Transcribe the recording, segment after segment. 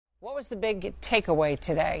What was the big takeaway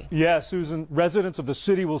today? Yeah, Susan, residents of the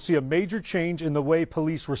city will see a major change in the way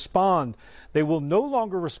police respond. They will no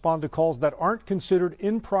longer respond to calls that aren't considered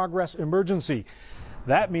in-progress emergency.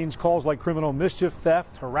 That means calls like criminal mischief,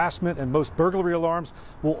 theft, harassment, and most burglary alarms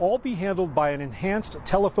will all be handled by an enhanced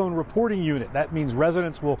telephone reporting unit. That means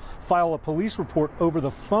residents will file a police report over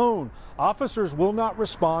the phone. Officers will not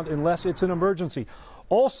respond unless it's an emergency.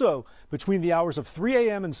 Also, between the hours of 3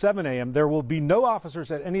 a.m. and 7 a.m., there will be no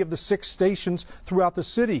officers at any of the 6 stations throughout the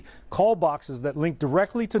city. Call boxes that link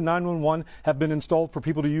directly to 911 have been installed for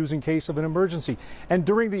people to use in case of an emergency. And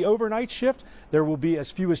during the overnight shift, there will be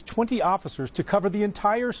as few as 20 officers to cover the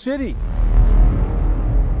entire city.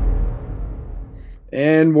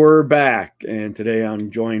 And we're back. And today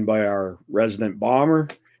I'm joined by our resident bomber,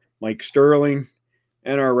 Mike Sterling,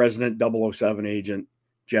 and our resident 007 agent,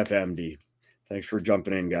 Jeff Emde. Thanks for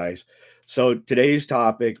jumping in, guys. So today's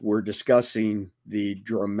topic, we're discussing the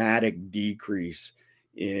dramatic decrease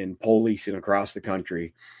in policing across the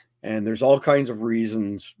country. And there's all kinds of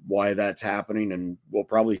reasons why that's happening, and we'll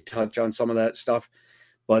probably touch on some of that stuff.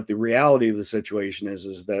 But the reality of the situation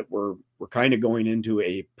is that we're kind of going into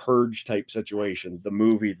a purge type situation, the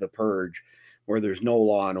movie The Purge, where there's no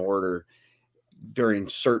law and order during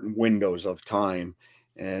certain windows of time.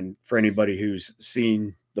 And for anybody who's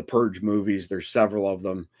seen the Purge movies, there's several of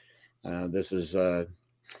them. This is an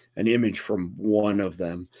image from one of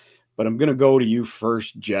them. But I'm going to go to you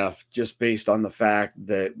first, Jeff, just based on the fact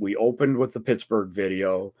that we opened with the Pittsburgh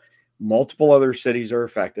video. Multiple other cities are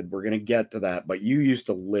affected. We're going to get to that. But you used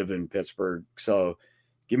to live in Pittsburgh. So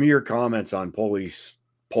give me your comments on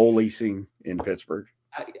policing in Pittsburgh.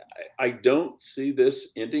 I don't see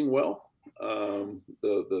this ending well.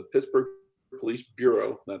 The Pittsburgh Police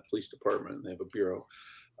Bureau, not police department, they have a bureau.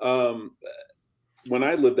 When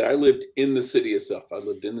I lived there, I lived in the city itself. I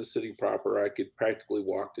lived in the city proper. I could practically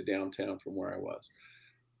walk to downtown from where I was.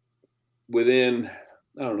 Within,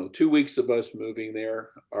 I don't know, 2 weeks of us moving there,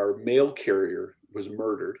 our mail carrier was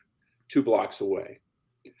murdered 2 blocks away.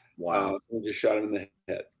 Wow. We just shot him in the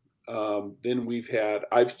head. Then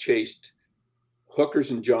I've chased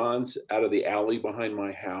hookers and johns out of the alley behind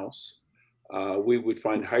my house. We would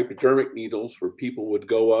find hypodermic needles where people would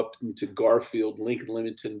go up into Garfield, Lincoln,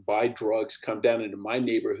 Leamington, buy drugs, come down into my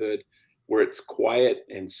neighborhood where it's quiet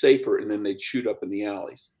and safer, and then they'd shoot up in the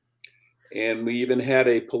alleys. And we even had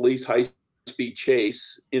a police high-speed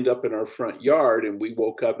chase end up in our front yard, and we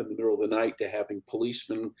woke up in the middle of the night to having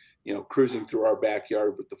policemen, cruising through our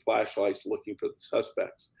backyard with the flashlights looking for the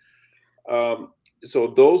suspects.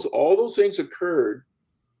 So all those things occurred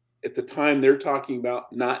at the time they're talking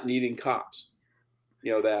about not needing cops,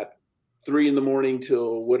 that 3 a.m.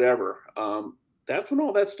 till whatever. That's when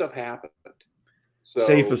all that stuff happened. So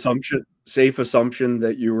safe assumption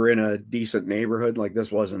that you were in a decent neighborhood. Like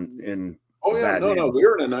this wasn't in. Oh yeah, no, we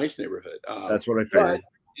were in a nice neighborhood. That's what I figured.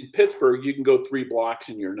 In Pittsburgh, you can go 3 blocks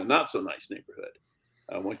and you're in a not so nice neighborhood.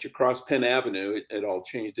 Once you cross Penn Avenue, it all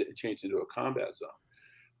changed. It changed into a combat zone,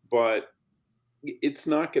 but it's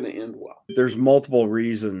not going to end well. There's multiple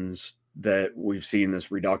reasons that we've seen this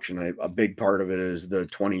reduction. A big part of it is the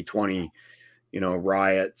 2020,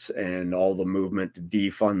 riots and all the movement to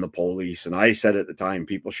defund the police. And I said at the time,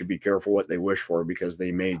 people should be careful what they wish for because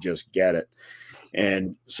they may just get it.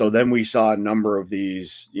 And so then we saw a number of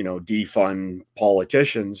these, defund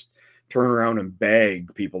politicians turn around and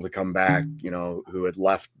beg people to come back, who had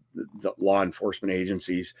left the law enforcement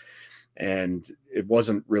agencies. And it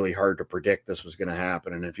wasn't really hard to predict this was going to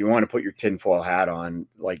happen. And if you want to put your tinfoil hat on,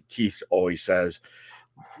 like Keith always says,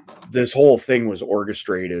 this whole thing was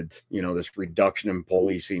orchestrated, this reduction in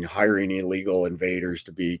policing, hiring illegal invaders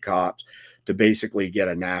to be cops, to basically get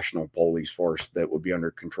a national police force that would be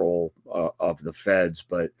under control of the feds.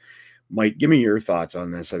 But Mike, give me your thoughts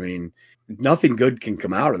on this. I mean, nothing good can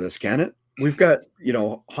come out of this, can it? We've got,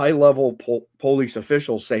 high-level police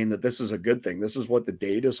officials saying that this is a good thing. This is what the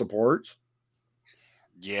data supports.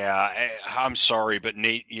 Yeah, I'm sorry, but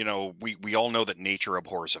Nate, we all know that nature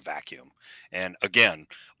abhors a vacuum. And again,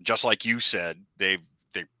 just like you said,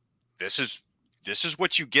 this is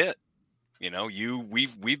what you get.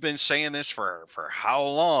 We've been saying this for how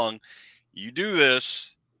long? You do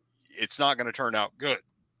this, it's not going to turn out good.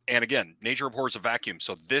 And again, nature abhors a vacuum.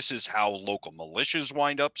 So this is how local militias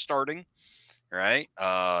wind up starting, right?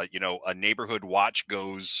 A neighborhood watch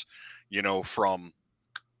goes, from,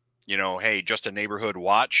 hey, just a neighborhood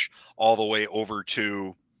watch all the way over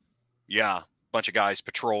to, a bunch of guys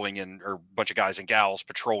patrolling or a bunch of guys and gals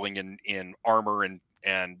patrolling in armor and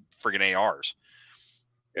friggin' ARs.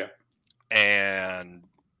 Yeah. And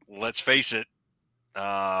let's face it,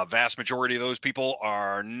 Vast majority of those people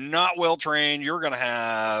are not well trained. You're gonna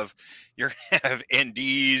have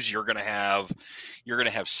NDs. You're gonna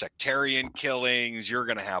have sectarian killings. You're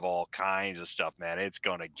gonna have all kinds of stuff, man. It's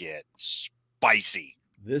gonna get spicy.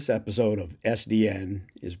 This episode of SDN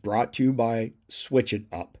is brought to you by Switch It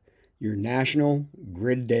Up, your national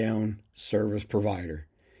grid down service provider.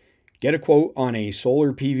 Get a quote on a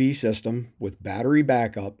solar PV system with battery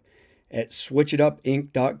backup at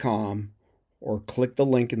switchitupinc.com or click the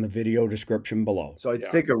link in the video description below. So I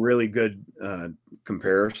think a really good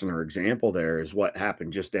comparison or example there is what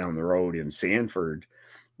happened just down the road in Sanford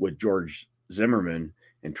with George Zimmerman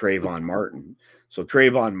and Trayvon Martin. So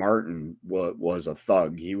Trayvon Martin was a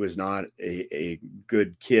thug. He was not a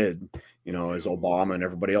good kid, you know, as Obama and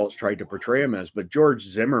everybody else tried to portray him as. But George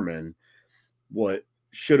Zimmerman, what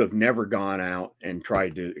should have never gone out and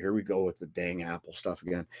tried to, here we go with the dang Apple stuff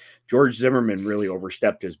again. George Zimmerman really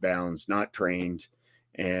overstepped his bounds, not trained,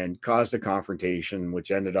 and caused a confrontation,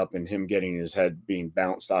 which ended up in him getting his head being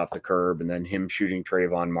bounced off the curb and then him shooting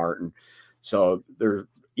Trayvon Martin. So there's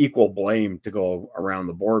equal blame to go around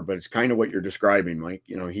the board, but it's kind of what you're describing, Mike.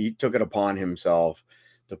 You know, he took it upon himself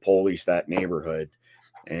to police that neighborhood,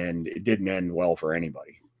 and it didn't end well for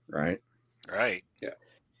anybody, right? Right. Yeah.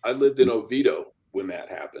 I lived in Oviedo when that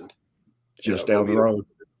happened. Just down the road.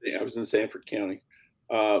 I was in Sanford County.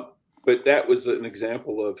 But that was an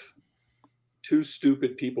example of two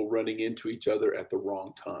stupid people running into each other at the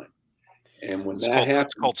wrong time. And when that happens,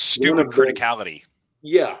 it's called stupid criticality.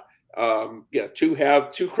 Two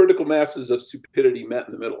critical masses of stupidity met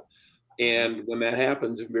in the middle. And when that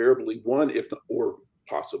happens, invariably one, if not, or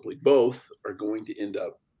possibly both, are going to end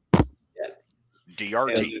up dead.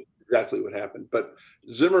 DRT. And exactly what happened. But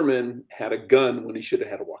Zimmerman had a gun when he should have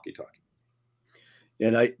had a walkie-talkie.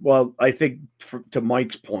 And I think to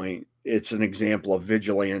Mike's point, it's an example of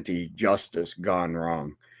vigilante justice gone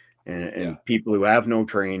wrong. And people who have no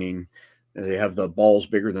training, they have the balls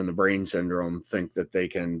bigger than the brain syndrome, think that they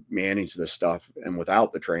can manage this stuff. And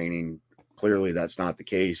without the training, clearly that's not the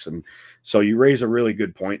case. And so you raise a really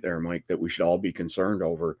good point there, Mike, that we should all be concerned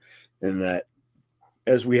over, and that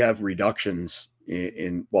as we have reductions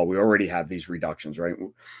we already have these reductions, right?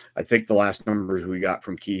 I think the last numbers we got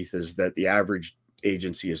from Keith is that the average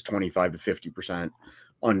agency is 25 to 50%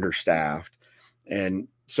 understaffed. And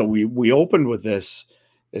so we opened with this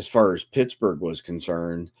as far as Pittsburgh was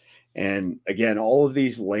concerned. And again, all of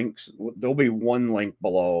these links, there'll be one link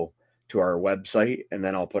below to our website, and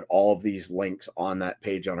then I'll put all of these links on that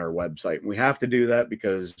page on our website. And we have to do that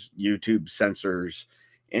because YouTube censors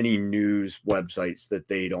any news websites that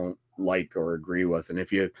they don't like or agree with. And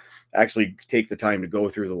if you actually take the time to go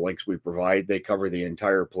through the links we provide, they cover the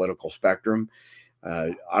entire political spectrum.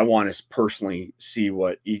 I want to personally see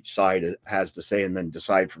what each side has to say and then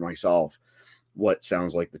decide for myself what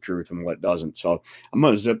sounds like the truth and what doesn't. So I'm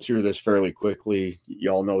going to zip through this fairly quickly.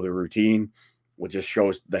 Y'all know the routine. We'll just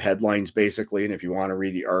show the headlines basically. And if you want to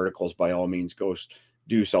read the articles, by all means,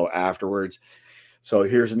 do so afterwards. So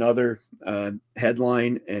here's another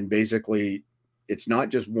headline. And basically it's not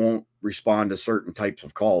just won't respond to certain types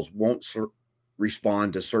of calls, won't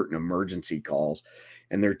respond to certain emergency calls.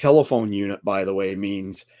 And their telephone unit, by the way,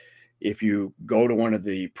 means if you go to one of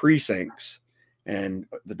the precincts and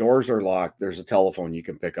the doors are locked, there's a telephone you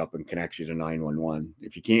can pick up and connect you to 911.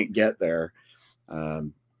 If you can't get there,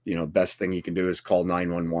 best thing you can do is call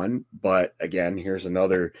 911. But again, here's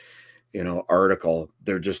another, article.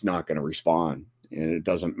 They're just not going to respond. And it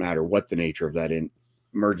doesn't matter what the nature of that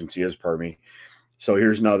emergency is, pardon me. So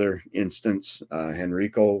here's another instance.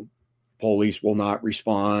 Henrico, police will not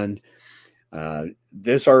respond.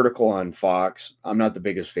 This article on Fox, I'm not the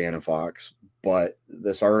biggest fan of Fox, but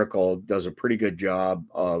this article does a pretty good job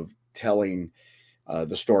of telling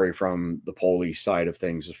the story from the police side of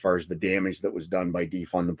things as far as the damage that was done by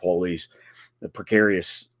defund the police, the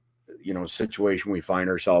precarious, situation we find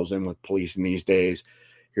ourselves in with policing these days.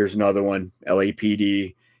 Here's another one.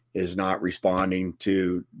 LAPD is not responding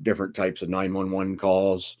to different types of 911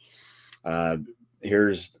 calls.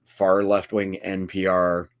 Here's far left-wing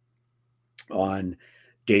NPR on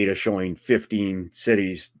data showing 15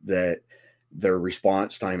 cities that their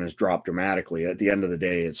response time has dropped dramatically. At the end of the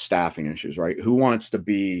day, it's staffing issues, right? Who wants to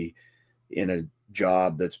be in a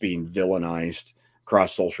job that's being villainized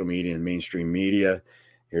across social media and mainstream media?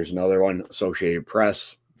 Here's another one, Associated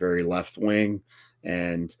Press, very left-wing.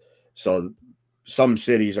 And so some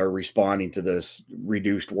cities are responding to this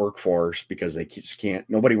reduced workforce because they just can't,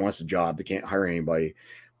 nobody wants a job. They can't hire anybody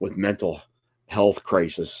with mental health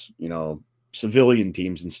crisis, civilian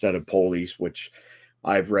teams instead of police, which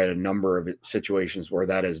I've read a number of situations where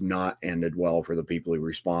that has not ended well for the people who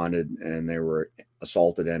responded and they were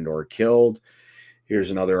assaulted and or killed. Here's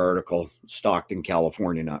another article, Stockton,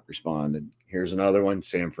 California, not responded. Here's another one,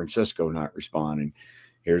 San Francisco, not responding.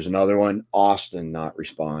 Here's another one, Austin, not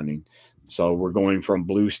responding. So we're going from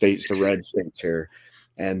blue states to red states here.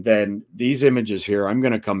 And then these images here, I'm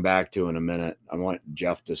going to come back to in a minute. I want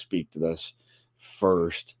Jeff to speak to this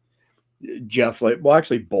first. Jeff, well,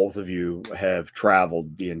 actually, both of you have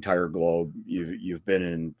traveled the entire globe. You've been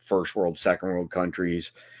in first world, second world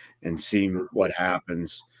countries and seen what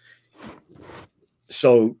happens.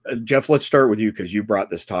 So, Jeff, let's start with you because you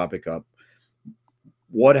brought this topic up.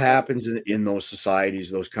 What happens in those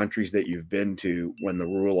societies, those countries that you've been to when the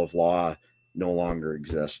rule of law no longer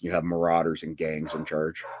exists? You have marauders and gangs in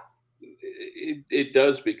charge. It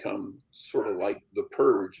does become sort of like the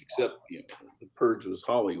Purge, except the Purge was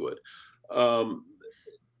Hollywood.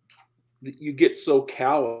 You get so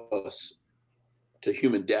callous to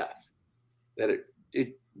human death that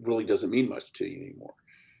it really doesn't mean much to you anymore.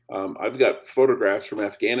 I've got photographs from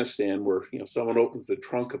Afghanistan where someone opens the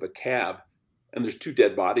trunk of a cab and there's 2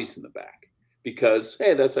 dead bodies in the back because,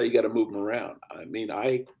 hey, that's how you got to move them around. I mean,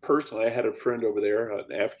 I had a friend over there,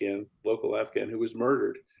 an local Afghan, who was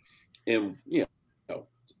murdered, and you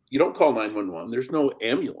don't call 911. There's no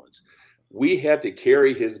ambulance. We had to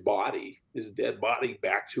carry his dead body,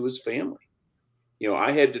 back to his family.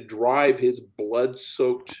 I had to drive his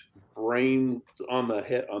blood-soaked brain on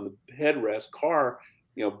the headrest car,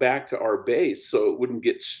 back to our base so it wouldn't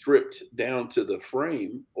get stripped down to the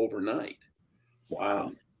frame overnight.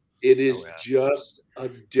 Wow. It is just a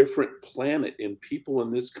different planet, and people in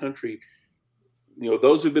this country,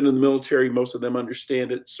 those who've been in the military, most of them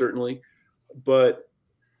understand it, certainly, but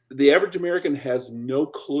the average American has no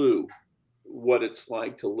clue what it's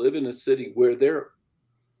like to live in a city where there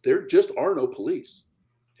just are no police.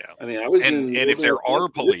 Yeah. I mean, I was and if there are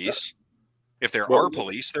police,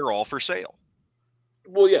 they're all for sale.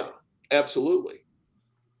 Well, yeah, absolutely.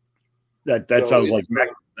 That sounds like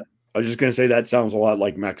I was just going to say that sounds a lot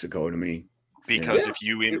like Mexico to me. Because if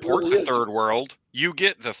you import the third world, you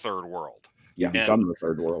get the third world. You become the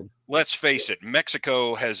third world. Let's face it,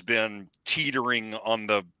 Mexico has been teetering on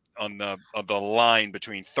the line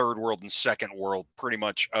between third world and second world pretty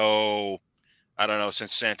much, I don't know,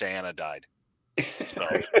 since Santa Anna died. So.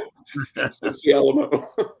 Since the Alamo.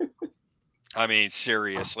 I mean,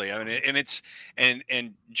 seriously. I mean,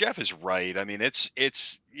 and Jeff is right. I mean, it's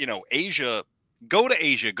Asia. Go to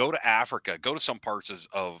Asia, go to Africa, go to some parts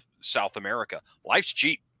of South America. Life's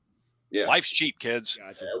cheap. Yeah, life's cheap, kids.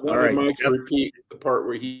 Gotcha. I wanted Mike to repeat the part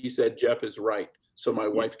where he said Jeff is right, so my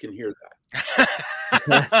wife can hear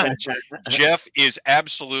that. Jeff is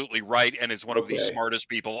absolutely right, and is one of the smartest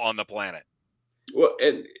people on the planet. Well,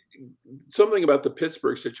 and something about the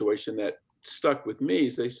Pittsburgh situation that stuck with me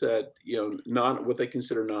is they said, what they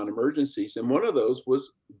consider non-emergencies, and one of those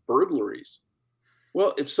was burglaries.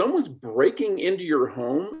 Well, if someone's breaking into your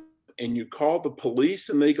home and you call the police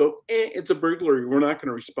and they go, it's a burglary, we're not going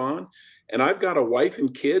to respond, and I've got a wife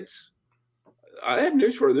and kids, I have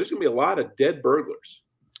news for you. There's going to be a lot of dead burglars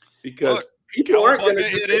because people aren't going to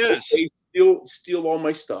just steal all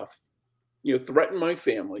my stuff, threaten my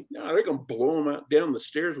family. No, they're going to blow them out down the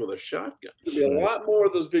stairs with a shotgun. There'll be a lot more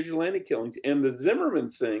of those vigilante killings. And the Zimmerman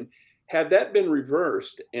thing, had that been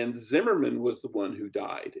reversed and Zimmerman was the one who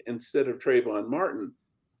died instead of Trayvon Martin,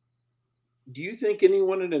 do you think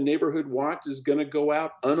anyone in a neighborhood watch is going to go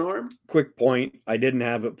out unarmed? Quick point. I didn't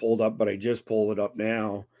have it pulled up, but I just pulled it up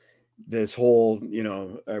now. This whole,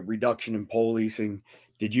 reduction in policing.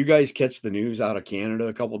 Did you guys catch the news out of Canada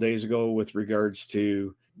a couple of days ago with regards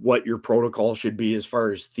to what your protocol should be as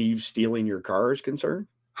far as thieves stealing your car is concerned?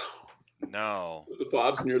 No. Put the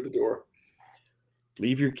fobs near the door.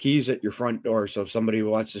 Leave your keys at your front door. So if somebody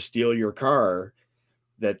wants to steal your car,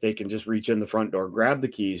 that they can just reach in the front door, grab the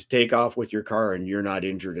keys, take off with your car, and you're not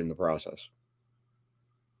injured in the process.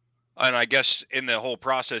 And I guess in the whole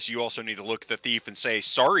process, you also need to look at the thief and say,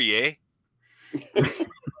 sorry,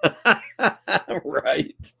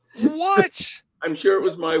 Right. What? I'm sure it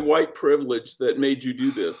was my white privilege that made you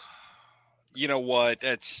do this. You know what?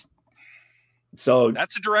 That's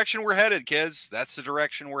the direction we're headed, kids. That's the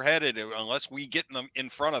direction we're headed. Unless we get them in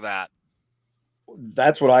front of that.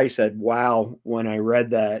 That's what I said. Wow. When I read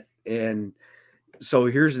that. And so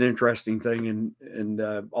here's an interesting thing. And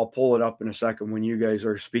I'll pull it up in a second when you guys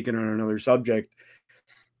are speaking on another subject,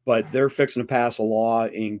 but they're fixing to pass a law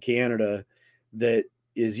in Canada that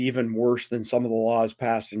is even worse than some of the laws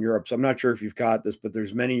passed in Europe. So I'm not sure if you've caught this, but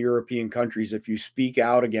there's many European countries, if you speak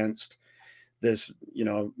out against this,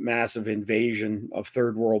 massive invasion of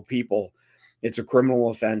third world people, It's a criminal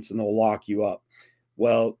offense and they'll lock you up.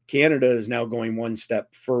 Well, Canada is now going one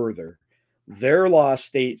step further. Their law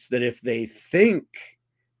states that if they think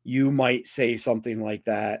you might say something like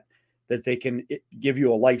that, that they can give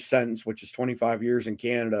you a life sentence, which is 25 years in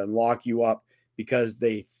Canada, and lock you up because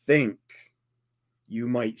they think you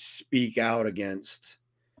might speak out against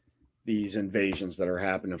these invasions that are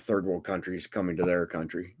happening of third world countries coming to their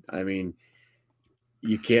country. I mean,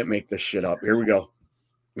 you can't make this shit up. Here we go.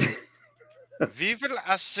 We will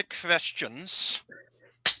ask the questions.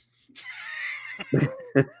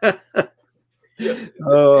 Yeah.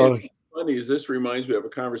 Oh, Funny is this reminds me of a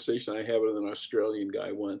conversation I had with an Australian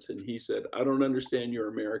guy once, and he said, "I don't understand your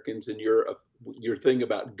Americans and your thing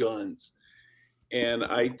about guns." And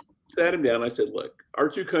I sat him down. And I said, "Look, our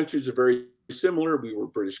two countries are very similar. We were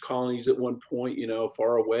British colonies at one point, you know,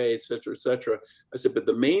 far away, et cetera, et cetera." I said, "But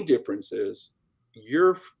the main difference is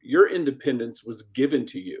your independence was given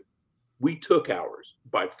to you. We took ours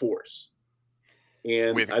by force."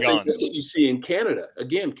 And With I think that's what guns. you see in Canada.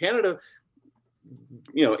 Again, Canada,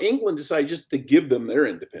 you know, England decided just to give them their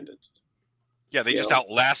independence. Yeah, they You just know?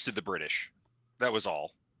 outlasted the British. That was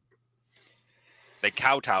all. They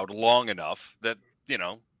kowtowed long enough that, you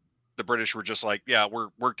know, the British were just like, yeah,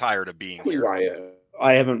 we're tired of being here. Why,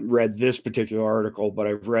 I haven't read this particular article, but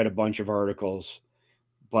I've read a bunch of articles.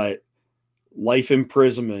 But life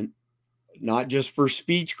imprisonment, not just for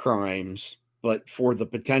speech crimes, but for the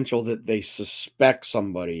potential that they suspect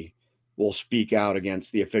somebody will speak out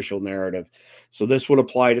against the official narrative. So this would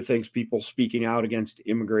apply to things, people speaking out against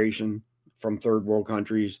immigration from third world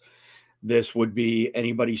countries. This would be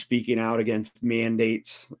anybody speaking out against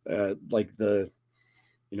mandates, like the,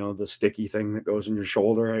 you know, the sticky thing that goes in your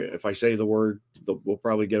shoulder. If I say the word, we'll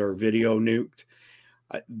probably get our video nuked.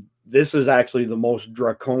 This is actually the most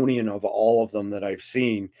draconian of all of them that I've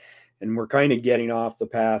seen. And we're kind of getting off the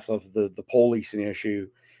path of the policing issue,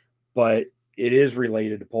 but it is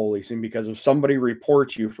related to policing, because if somebody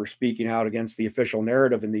reports you for speaking out against the official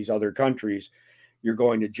narrative in these other countries, you're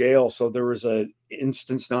going to jail. So there was an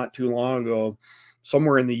instance not too long ago,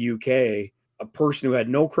 somewhere in the UK, a person who had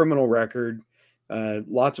no criminal record.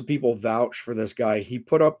 Lots of people vouched for this guy. He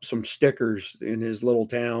put up some stickers in his little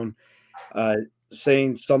town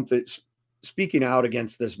saying something, speaking out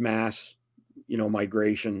against this mass, you know,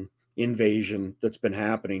 migration invasion that's been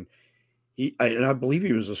happening. And I believe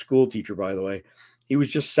he was a school teacher, by the way. He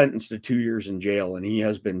was just sentenced to 2 years in jail, and he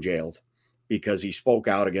has been jailed because he spoke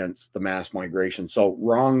out against the mass migration. So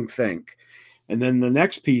wrong think. And then the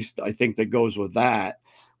next piece I think that goes with that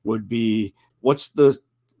would be, what's the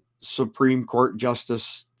Supreme Court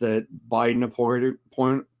justice that Biden appointed?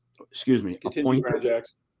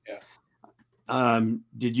 Jackson. Yeah.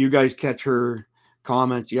 Did you guys catch her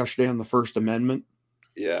comments yesterday on the First Amendment?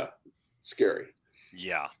 Yeah. Scary.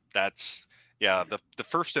 Yeah, that's the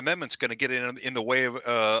First Amendment's going to get in the way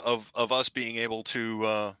of us being able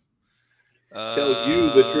to tell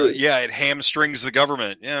you the truth. Yeah, it hamstrings the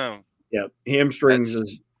government. Yeah. Yeah, hamstrings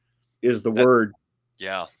is the word.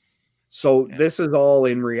 Yeah. So this is all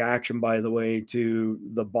in reaction, by the way, to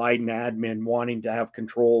the Biden admin wanting to have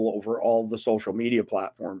control over all the social media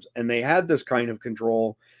platforms. And they had this kind of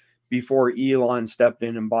control before Elon stepped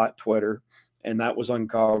in and bought Twitter, and that was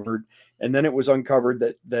uncovered. And then it was uncovered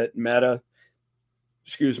that Meta,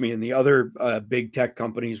 and the other big tech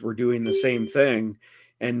companies were doing the same thing.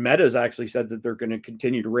 And Meta's actually said that they're going to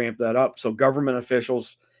continue to ramp that up. So government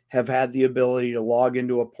officials have had the ability to log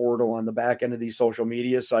into a portal on the back end of these social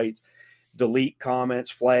media sites, delete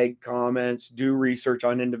comments, flag comments, do research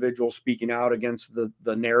on individuals speaking out against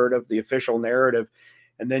the narrative, the official narrative.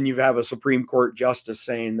 And then you have a Supreme Court justice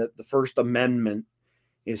saying that the First Amendment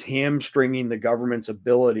is hamstringing the government's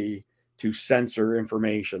ability to censor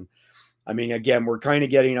information. I mean, again, we're kind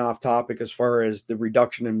of getting off topic as far as the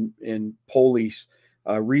reduction in police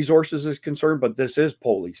resources is concerned, but this is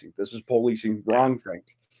policing. This is policing wrongthink,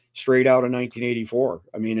 straight out of 1984.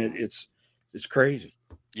 I mean, it's crazy.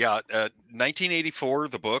 Yeah, 1984,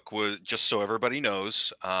 the book was, just so everybody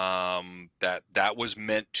knows, that was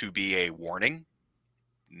meant to be a warning,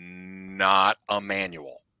 not a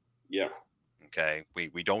manual. Yeah. Okay,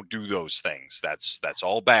 we don't do those things. That's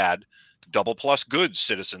all bad. Double plus good,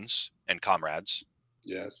 citizens and comrades.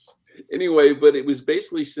 Yes. Anyway, but it was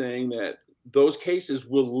basically saying that those cases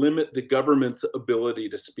will limit the government's ability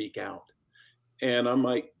to speak out. And I'm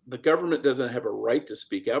like, the government doesn't have a right to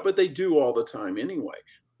speak out, but they do all the time anyway.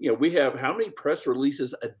 You know, we have how many press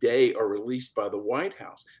releases a day are released by the White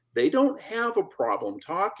House? They don't have a problem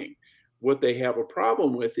talking. What they have a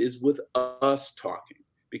problem with is with us talking.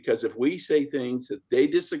 Because if we say things that they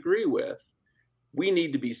disagree with, we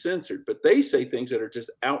need to be censored. But they say things that are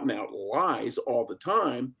just out and out lies all the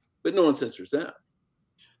time, but no one censors that.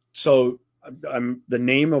 So the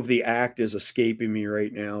name of the act is escaping me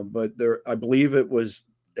right now, but I believe it was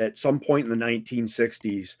at some point in the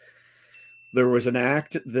 1960s, there was an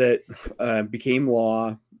act that became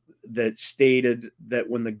law that stated that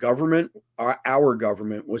when the government, our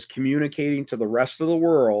government, was communicating to the rest of the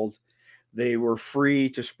world, they were free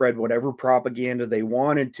to spread whatever propaganda they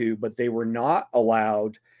wanted to, but they were not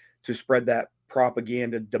allowed to spread that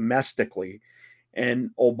propaganda domestically.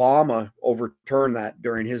 And Obama overturned that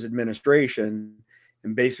during his administration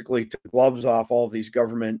and basically took gloves off all of these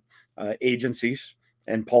government agencies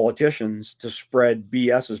and politicians to spread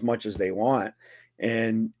BS as much as they want.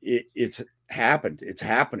 And it's happened. It's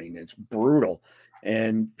happening. It's brutal.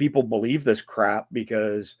 And people believe this crap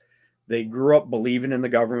because they grew up believing in the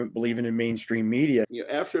government, believing in mainstream media. You know,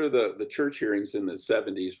 after the church hearings in the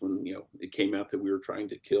 70s, when, you know, it came out that we were trying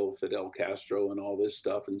to kill Fidel Castro and all this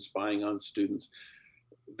stuff and spying on students,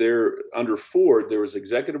 there under Ford, there was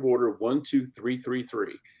Executive Order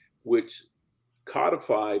 12333, which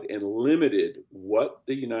codified and limited what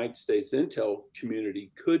the United States intel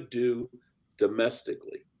community could do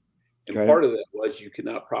domestically. And part of that was you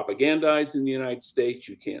cannot propagandize in the United States.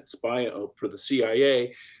 You can't spy for the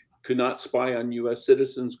CIA, could not spy on U.S.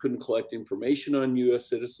 citizens, couldn't collect information on U.S.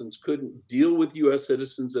 citizens, couldn't deal with U.S.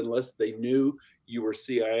 citizens unless they knew you were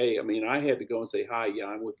CIA. I mean, I had to go and say, hi, yeah,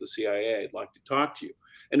 I'm with the CIA. I'd like to talk to you.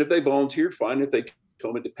 And if they volunteered, fine. If they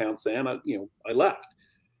told me to pound sand, I left.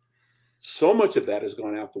 So much of that has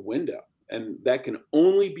gone out the window. And that can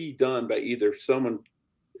only be done by either someone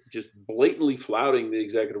just blatantly flouting the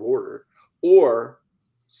executive order or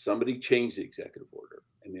somebody changed the executive order.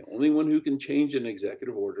 And the only one who can change an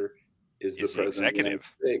executive order is the president of the United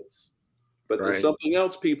States. But there's something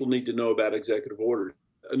else people need to know about executive orders.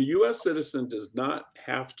 A U.S. citizen does not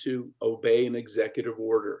have to obey an executive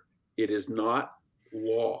order. It is not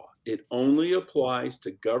law. It only applies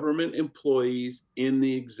to government employees in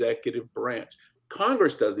the executive branch.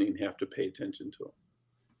 Congress doesn't even have to pay attention to them.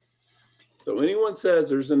 So anyone says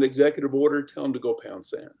there's an executive order, tell them to go pound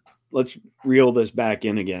sand. Let's reel this back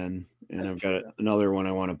in again. And I've got another one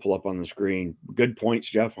I want to pull up on the screen. Good points,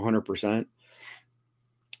 Jeff, 100%.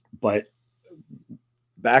 But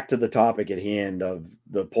back to the topic at hand of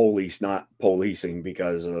the police not policing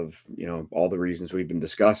because of, all the reasons we've been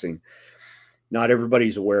discussing. Not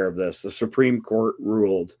everybody's aware of this. The Supreme Court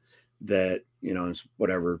ruled that, it's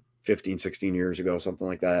whatever, 15, 16 years ago, something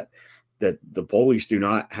like that, that the police do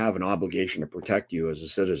not have an obligation to protect you as a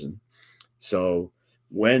citizen. So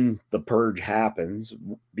when the purge happens,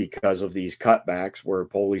 because of these cutbacks where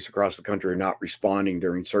police across the country are not responding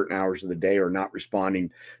during certain hours of the day or not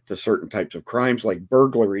responding to certain types of crimes like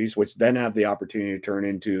burglaries, which then have the opportunity to turn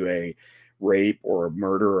into a rape or a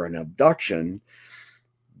murder or an abduction,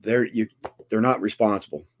 they're not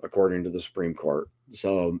responsible according to the Supreme Court.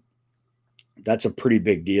 So that's a pretty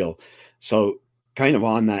big deal. So kind of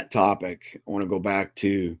on that topic, I want to go back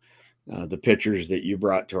to the pictures that you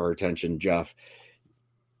brought to our attention, Jeff.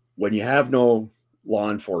 When you have no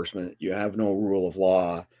law enforcement, you have no rule of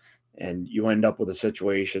law, and you end up with a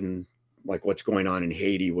situation like what's going on in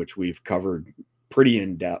Haiti, which we've covered pretty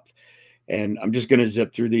in depth. And I'm just going to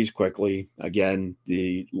zip through these quickly. Again,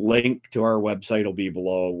 the link to our website will be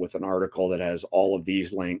below with an article that has all of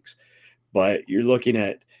these links. But you're looking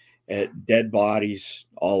at dead bodies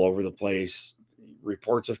all over the place,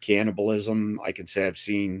 reports of cannibalism. I can say I've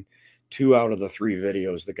seen 2 out of the 3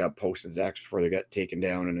 videos that got posted next before they got taken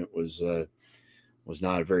down, and it was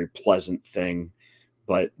not a very pleasant thing.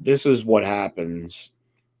 But this is what happens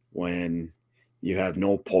when you have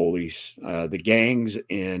no police. The gangs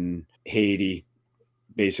in Haiti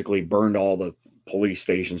basically burned all the police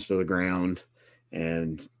stations to the ground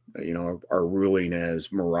and, are ruling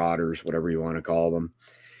as marauders, whatever you want to call them.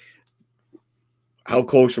 How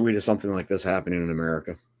close are we to something like this happening in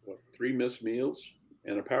America? 3 missed meals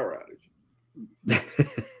and a power outage.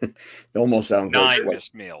 It almost sounds 9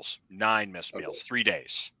 missed meals. 9 missed meals. 3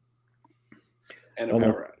 days. And a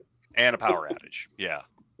power outage. And a power outage. Yeah.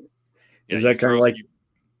 Is that kind of like?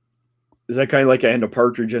 Is that kind of like a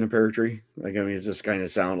partridge in a pear tree? Like, it just kind of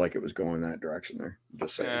sounded like it was going that direction there.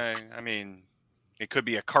 Just saying. It could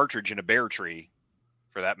be a cartridge in a bear tree,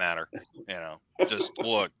 for that matter.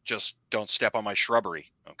 Just don't step on my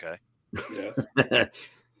shrubbery. Okay. Yes.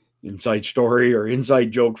 Inside story or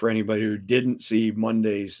inside joke for anybody who didn't see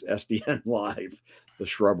Monday's SDN Live, the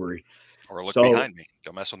shrubbery. Or look behind me.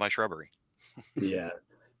 Don't mess with my shrubbery. Yeah.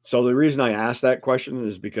 So the reason I asked that question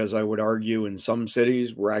is because I would argue in some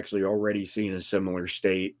cities, we're actually already seeing a similar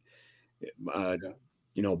state.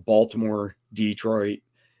 you know, Baltimore, Detroit,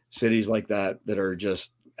 cities like that are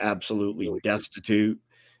just absolutely destitute.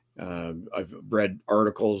 I've read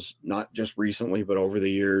articles, not just recently, but over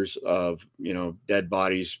the years, of, you know, dead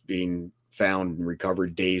bodies being found and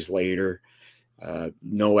recovered days later.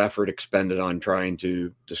 No effort expended on trying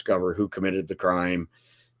to discover who committed the crime,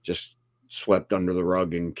 just swept under the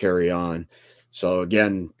rug and carry on. So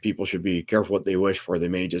again, people should be careful what they wish for. They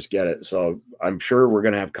may just get it. So I'm sure we're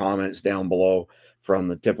going to have comments down below from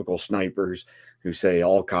the typical snipers who say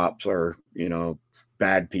all cops are, you know,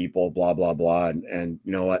 bad people, blah, blah, blah. And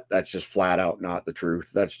you know what? That's just flat out not the truth.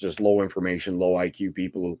 That's just low information, low IQ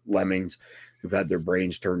people, lemmings who've had their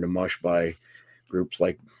brains turned to mush by groups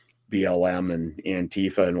like BLM and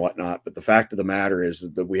Antifa and whatnot. But the fact of the matter is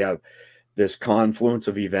that we have this confluence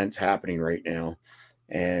of events happening right now,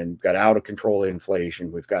 and got out of control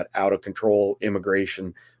inflation. We've got out of control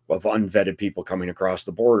immigration of unvetted people coming across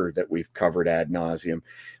the border that we've covered ad nauseum.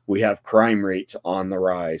 We have crime rates on the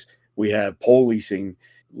rise. We have policing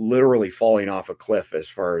literally falling off a cliff as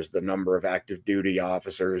far as the number of active duty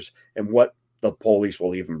officers and what the police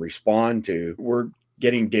will even respond to. We're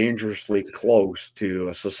getting dangerously close to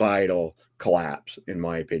a societal collapse, in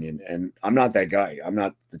my opinion. And I'm not that guy. I'm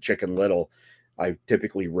not the Chicken Little. I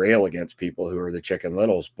typically rail against people who are the Chicken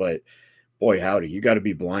Littles, but boy, howdy, you got to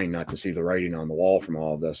be blind not to see the writing on the wall from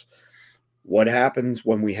all of this. What happens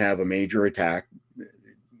when we have a major attack?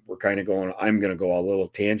 We're kind of going, I'm going to go a little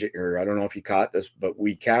tangent here. I don't know if you caught this, but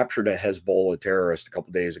we captured a Hezbollah terrorist a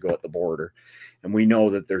couple days ago at the border, and we know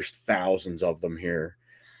that there's thousands of them here.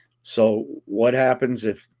 So what happens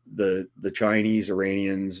if the Chinese,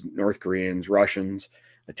 Iranians, North Koreans, Russians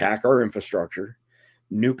attack our infrastructure,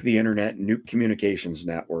 nuke the internet, nuke communications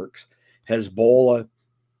networks? Hezbollah,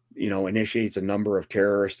 you know, initiates a number of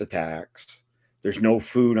terrorist attacks. There's no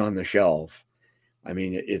food on the shelf. I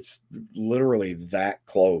mean, it's literally that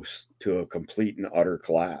close to a complete and utter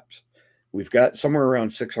collapse. We've got somewhere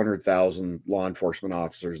around 600,000 law enforcement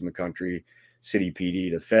officers in the country, city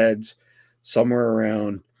PD to feds, somewhere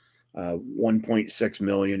around 1.6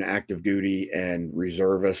 million active duty and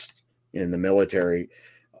reservists in the military.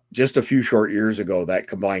 Just a few short years ago, that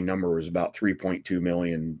combined number was about 3.2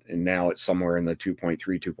 million, and now it's somewhere in the 2.3,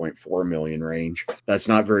 2.4 million range. That's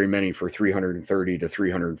not very many for 330 to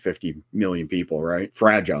 350 million people, right?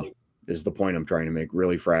 Fragile is the point I'm trying to make,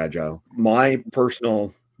 really fragile. My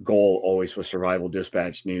personal goal always with Survival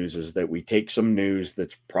Dispatch News is that we take some news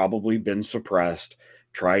that's probably been suppressed,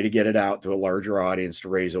 try to get it out to a larger audience to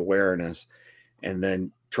raise awareness, and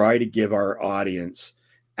then try to give our audience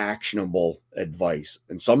actionable advice.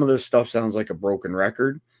 And some of this stuff sounds like a broken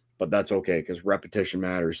record, but that's okay because repetition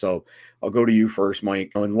matters. So I'll go to you first,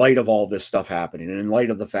 Mike. In light of all this stuff happening, and in light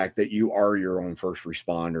of the fact that you are your own first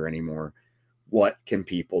responder anymore, what can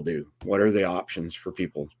people do? What are the options for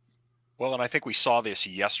people? Well, and I think we saw this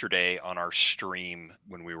yesterday on our stream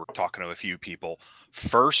when we were talking to a few people.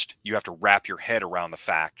 First, you have to wrap your head around the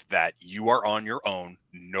fact that you are on your own.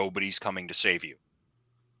 Nobody's coming to save you.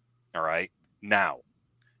 All right. Now,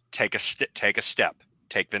 take a step,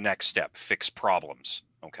 take the next step, fix problems.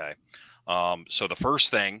 Okay. So the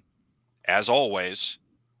first thing, as always,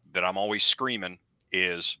 that I'm always screaming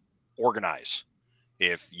is organize.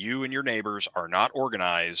 If you and your neighbors are not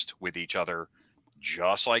organized with each other,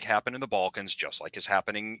 just like happened in the Balkans, just like is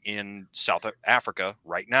happening in South Africa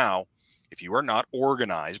right now, if you are not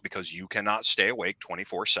organized, because you cannot stay awake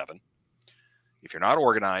 24/7, if you're not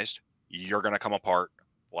organized, you're going to come apart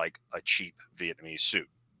like a cheap Vietnamese suit.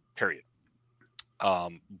 Period.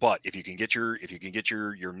 But if you can get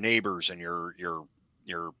your neighbors and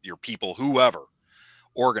your people, whoever,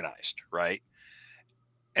 organized, right,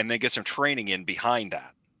 and then get some training in behind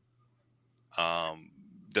that.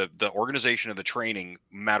 The organization of the training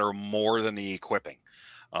matter more than the equipping.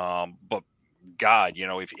 But God, you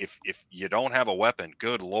know, if you don't have a weapon,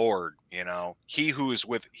 good Lord, you know, he who is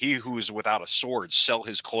without a sword, sell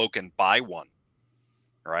his cloak and buy one.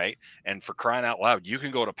 Right. And for crying out loud, you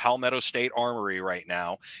can go to Palmetto State Armory right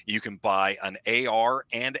now. You can buy an AR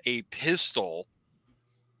and a pistol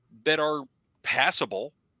that are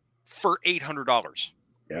passable for $800.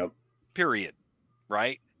 Yep. Period.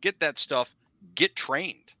 Right. Get that stuff. Get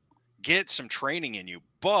trained. Get some training in you.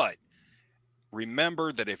 But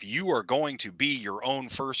remember that if you are going to be your own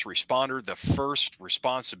first responder, the first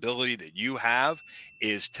responsibility that you have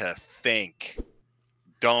is to think.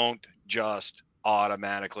 Don't just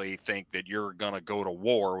automatically think that you're going to go to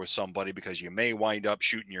war with somebody because you may wind up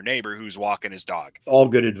shooting your neighbor who's walking his dog. All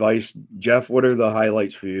good advice. Jeff, what are the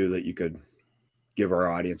highlights for you that you could give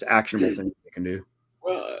our audience, actionable things they can do?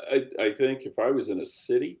 Well, I think if I was in a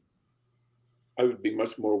city, I would be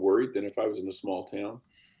much more worried than if I was in a small town.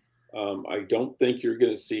 I don't think you're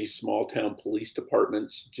going to see small town police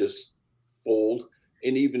departments just fold.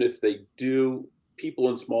 And even if they do, people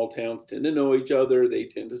in small towns tend to know each other. They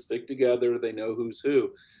tend to stick together. They know who's who.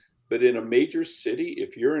 But in a major city,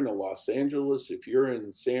 if you're in a Los Angeles, if you're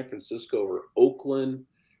in San Francisco or Oakland,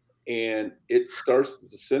 and it starts to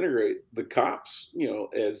disintegrate, the cops,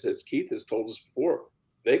 as Keith has told us before,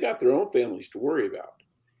 they got their own families to worry about.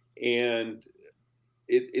 And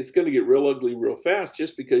it's going to get real ugly real fast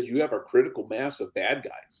just because you have a critical mass of bad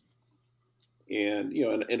guys. And,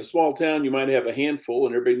 in a small town, you might have a handful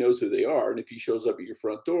and everybody knows who they are. And if he shows up at your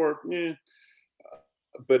front door,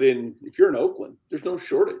 but if you're in Oakland, there's no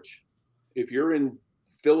shortage. If you're in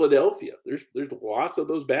Philadelphia, there's lots of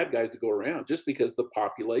those bad guys to go around just because the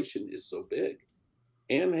population is so big.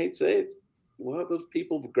 And I hate to say it, a lot of those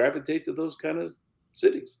people gravitate to those kind of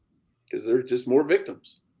cities because there's just more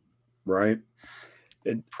victims. Right.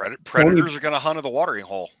 Predators are going to hunt at the watering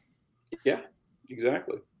hole. Yeah,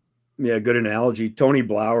 exactly. Yeah, good analogy. Tony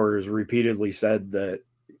Blauer has repeatedly said that,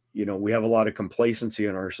 we have a lot of complacency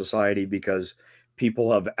in our society because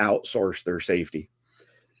people have outsourced their safety,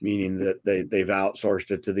 meaning that they've outsourced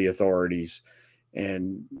it to the authorities.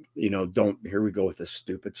 And, here we go with this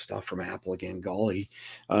stupid stuff from Apple again, golly,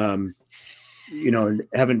 haven't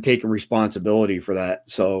taken responsibility for that.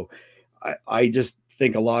 So I just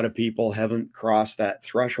think a lot of people haven't crossed that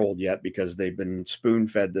threshold yet because they've been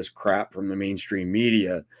spoon-fed this crap from the mainstream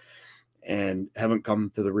media and haven't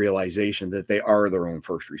come to the realization that they are their own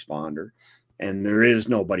first responder and there is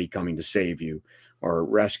nobody coming to save you or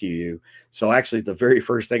rescue you. So actually the very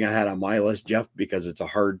first thing I had on my list, Jeff, because it's a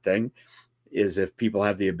hard thing, is if people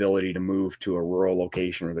have the ability to move to a rural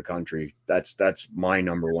location of the country. That's my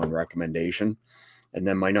number one recommendation. And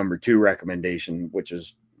then my number two recommendation, which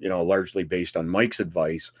is, largely based on Mike's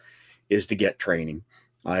advice, is to get training.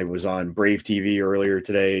 I was on Brave TV earlier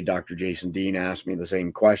today. Dr. Jason Dean asked me the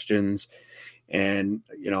same questions. And,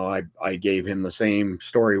 I gave him the same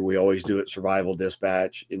story we always do at Survival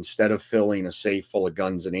Dispatch. Instead of filling a safe full of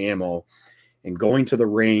guns and ammo and going to the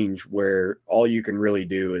range where all you can really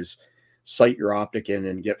do is sight your optic in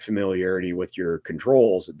and get familiarity with your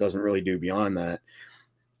controls, it doesn't really do beyond that.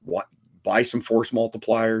 Buy some force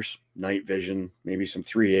multipliers, night vision, maybe some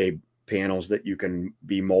 3A panels that you can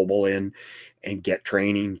be mobile in and get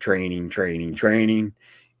training.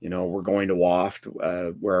 We're going to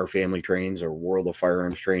WAFT, where our family trains, or World of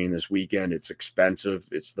Firearms training this weekend. It's expensive.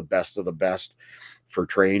 It's the best of the best for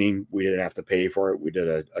training. We didn't have to pay for it. We did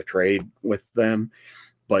a trade with them.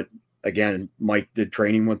 But again, Mike did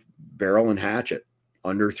training with Barrel and Hatchet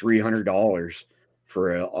under $300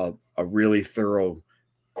 for a really thorough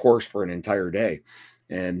course for an entire day.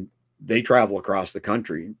 And they travel across the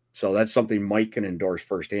country. So that's something Mike can endorse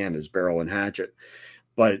firsthand, is Barrel and Hatchet.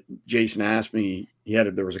 But Jason asked me,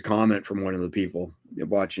 there was a comment from one of the people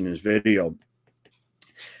watching his video,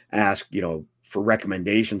 asked, for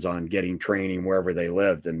recommendations on getting training wherever they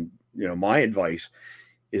lived. And, my advice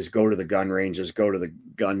is go to the gun ranges, go to the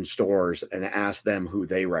gun stores and ask them who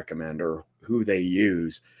they recommend or who they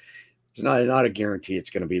use. It's not a guarantee it's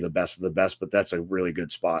going to be the best of the best, but that's a really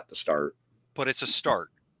good spot to start. But it's a start.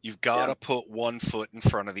 You've got to put one foot in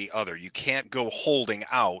front of the other. You can't go holding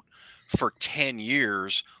out for 10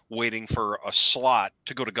 years waiting for a slot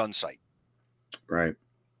to go to gun sight. Right.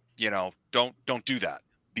 Don't do that.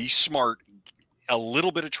 Be smart. A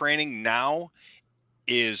little bit of training now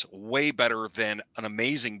is way better than an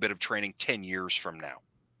amazing bit of training 10 years from now.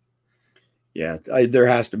 Yeah, there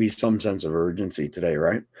has to be some sense of urgency today,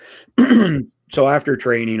 right? So after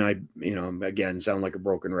training, again, sound like a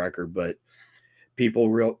broken record, but people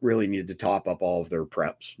really need to top up all of their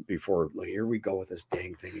preps before, here we go with this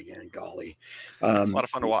dang thing again, golly. It's a lot of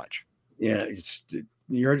fun to watch. Yeah,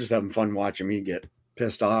 you're just having fun watching me get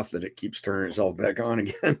pissed off that it keeps turning itself back on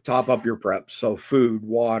again. Top up your preps. So food,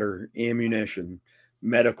 water, ammunition,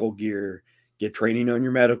 medical gear. Get training on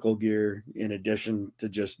your medical gear in addition to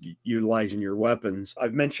just utilizing your weapons.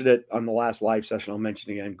 I've mentioned it on the last live session. I'll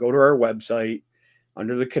mention it again. Go to our website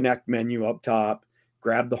under the Connect menu up top,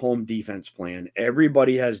 grab the home defense plan.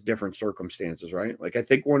 Everybody has different circumstances, right? Like, I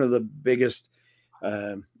think one of the biggest,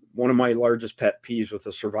 one of my largest pet peeves with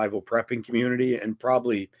the survival prepping community and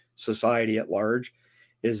probably society at large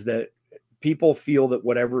is that people feel that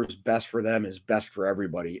whatever is best for them is best for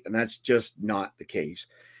everybody. And that's just not the case.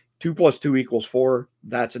 2 + 2 = 4.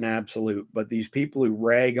 That's an absolute. But these people who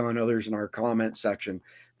rag on others in our comment section,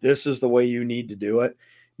 this is the way you need to do it.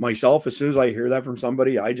 Myself, as soon as I hear that from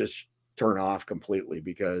somebody, I just turn off completely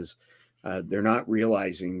because they're not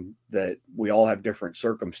realizing that we all have different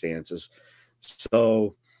circumstances.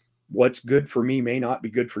 So what's good for me may not be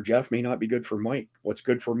good for Jeff, may not be good for Mike. What's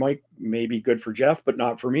good for Mike may be good for Jeff, but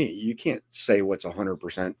not for me. You can't say what's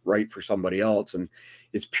 100% right for somebody else. And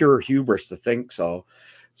it's pure hubris to think so.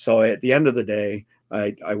 So at the end of the day,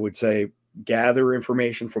 I would say gather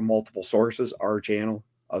information from multiple sources, our channel,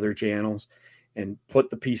 other channels, and put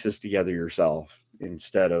the pieces together yourself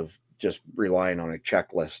instead of just relying on a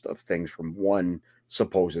checklist of things from one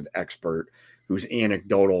supposed expert whose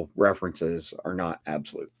anecdotal references are not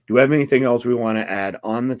absolute. Do we have anything else we want to add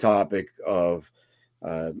on the topic of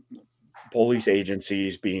police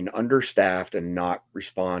agencies being understaffed and not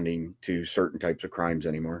responding to certain types of crimes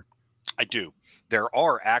anymore? I do. There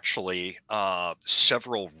are actually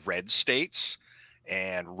several red states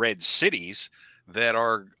and red cities that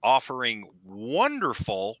are offering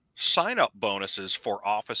wonderful sign-up bonuses for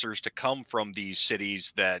officers to come from these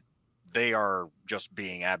cities that they are just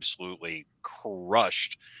being absolutely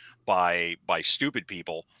crushed by stupid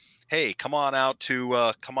people. Hey, come on out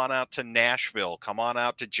to Nashville, come on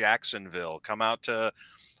out to Jacksonville, come out to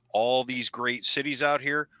all these great cities out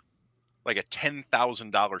here, like a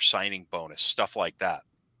 $10,000 signing bonus, stuff like that.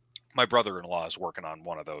 My brother-in-law is working on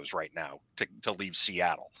one of those right now to leave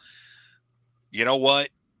Seattle. You know what?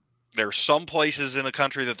 There's some places in the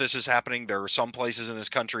country that this is happening. There are some places in this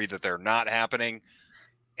country that they're not happening.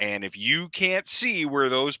 And if you can't see where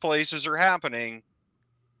those places are happening,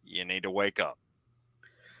 you need to wake up.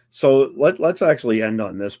 So let's actually end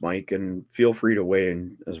on this, Mike, and feel free to weigh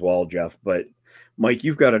in as well, Jeff. But Mike,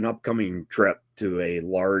 you've got an upcoming trip to a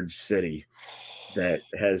large city that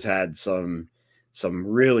has had some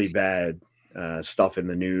really bad stuff in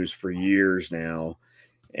the news for years now.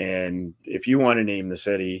 And if you want to name the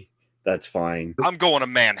city, that's fine. I'm going to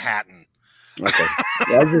Manhattan. Okay.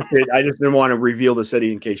 Well, I just didn't want to reveal the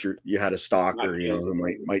city in case you had a stalker,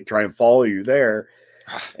 who might try and follow you there,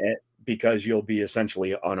 because you'll be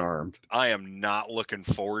essentially unarmed. I am not looking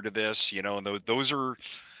forward to this. And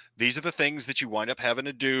these are the things that you wind up having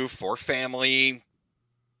to do for family.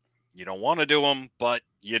 You don't want to do them, but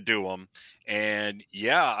you do them. And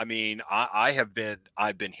yeah, I mean, I've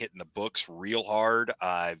been hitting the books real hard.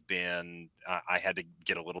 I had to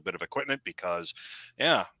get a little bit of equipment because,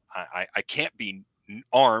 yeah, I can't be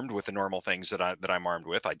armed with the normal things that I'm armed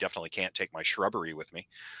with. I definitely can't take my shrubbery with me,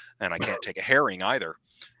 and I can't take a herring either.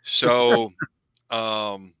 So,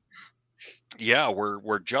 yeah,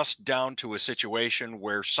 we're just down to a situation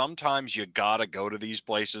where sometimes you gotta go to these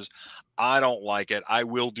places. I don't like it. I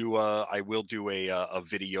will do a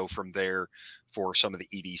video from there for some of the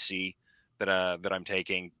EDC that I'm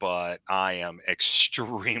taking, but I am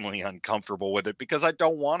extremely uncomfortable with it because I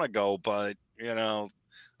don't want to go. But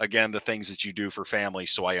again, the things that you do for family,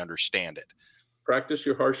 so I understand it. Practice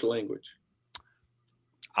your harsh language.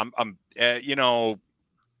 I'm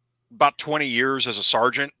about 20 years as a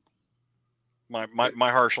sergeant.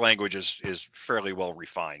 My harsh language is fairly well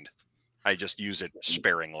refined. I just use it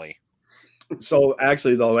sparingly. So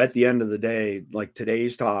actually, though, at the end of the day, like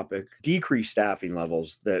today's topic, decreased staffing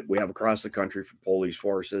levels that we have across the country for police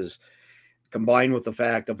forces, combined with the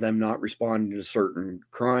fact of them not responding to certain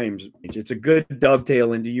crimes, it's a good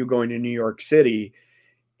dovetail into you going to New York City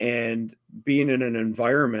and being in an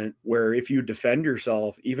environment where if you defend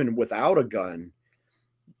yourself, even without a gun,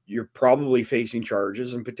 you're probably facing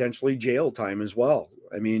charges and potentially jail time as well.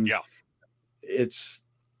 I mean, yeah,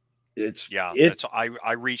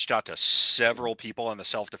 I reached out to several people on the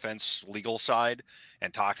self-defense legal side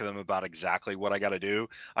and talked to them about exactly what I got to do.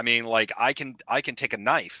 I mean, like I can take a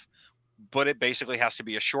knife, but it basically has to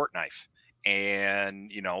be a short knife.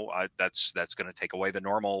 And that's going to take away the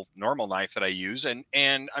normal knife that I use. And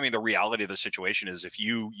I mean, the reality of the situation is if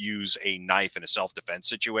you use a knife in a self-defense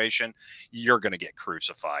situation, you're going to get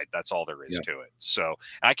crucified. That's all there is to it. So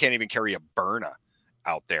I can't even carry a Byrna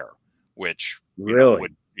out there, which there's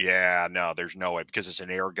no way, because it's an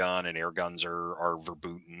air gun and air guns are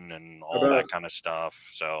verboten and all that kind of stuff.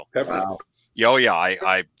 So I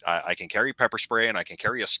can carry pepper spray and I can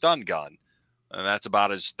carry a stun gun. And that's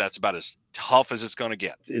about as tough as it's going to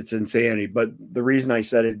get. It's insanity. But the reason I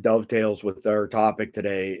said it dovetails with our topic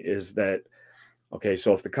today is that, okay,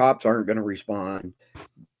 so if the cops aren't going to respond,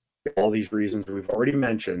 all these reasons we've already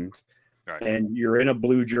mentioned, right, and you're in a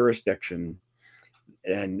blue jurisdiction,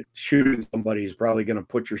 and shooting somebody is probably going to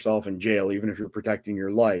put yourself in jail, even if you're protecting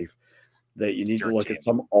your life, that you need to look at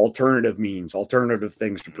some alternative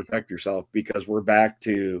things to protect yourself, because we've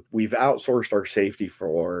outsourced our safety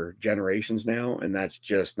for generations now, and that's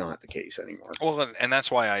just not the case anymore. Well, and that's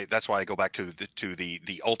why I go back to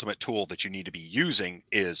the ultimate tool that you need to be using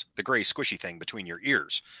is the gray squishy thing between your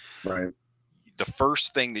ears. Right. the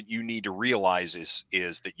first thing that you need to realize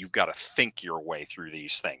is that you've got to think your way through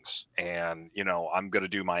these things. And, you know, I'm going to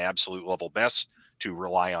do my absolute level best to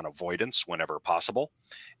rely on avoidance whenever possible.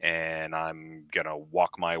 And I'm going to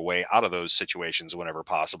walk my way out of those situations whenever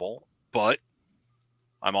possible. But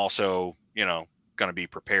I'm also, you know, going to be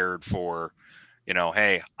prepared for, you know,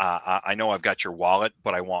 hey, I know I've got your wallet,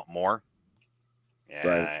 but I want more. Yeah,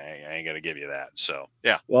 Right. I ain't going to give you that. So,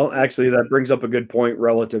 yeah. Well, actually, that brings up a good point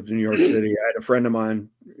relative to New York City. I had a friend of mine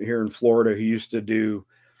here in Florida who used to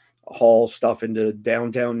haul stuff into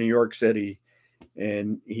downtown New York City,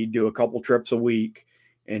 and he'd do a couple trips a week,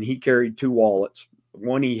 and he carried 2 wallets.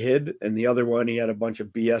 One he hid, and the other one he had a bunch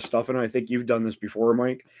of BS stuff in. I think you've done this before,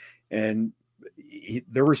 Mike. And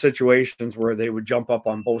there were situations where they would jump up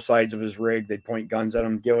on both sides of his rig. They'd point guns at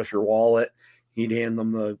him, give us your wallet. He'd hand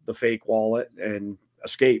them the fake wallet and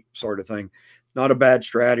escape, sort of thing. Not a bad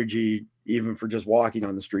strategy, even for just walking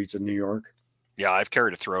on the streets of New York. Yeah, I've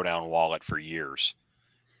carried a throwdown wallet for years.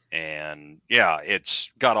 And yeah,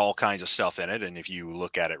 it's got all kinds of stuff in it. And if you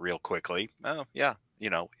look at it real quickly, oh yeah, you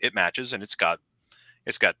know, it matches, and it's got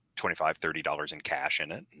 $25, $30 in cash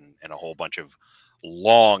in it, and a whole bunch of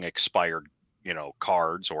long expired, you know,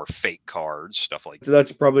 cards or fake cards, stuff like that. So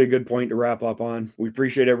that's probably a good point to wrap up on. We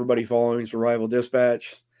appreciate everybody following Survival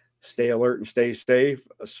Dispatch. Stay alert and stay safe,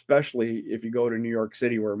 especially if you go to New York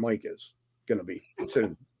City, where Mike is going to be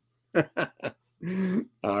soon.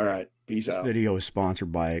 All right. Peace out. This video is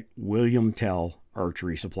sponsored by William Tell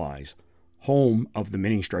Archery Supplies, home of the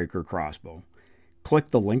Mini Striker Crossbow.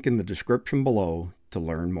 Click the link in the description below to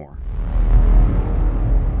learn more.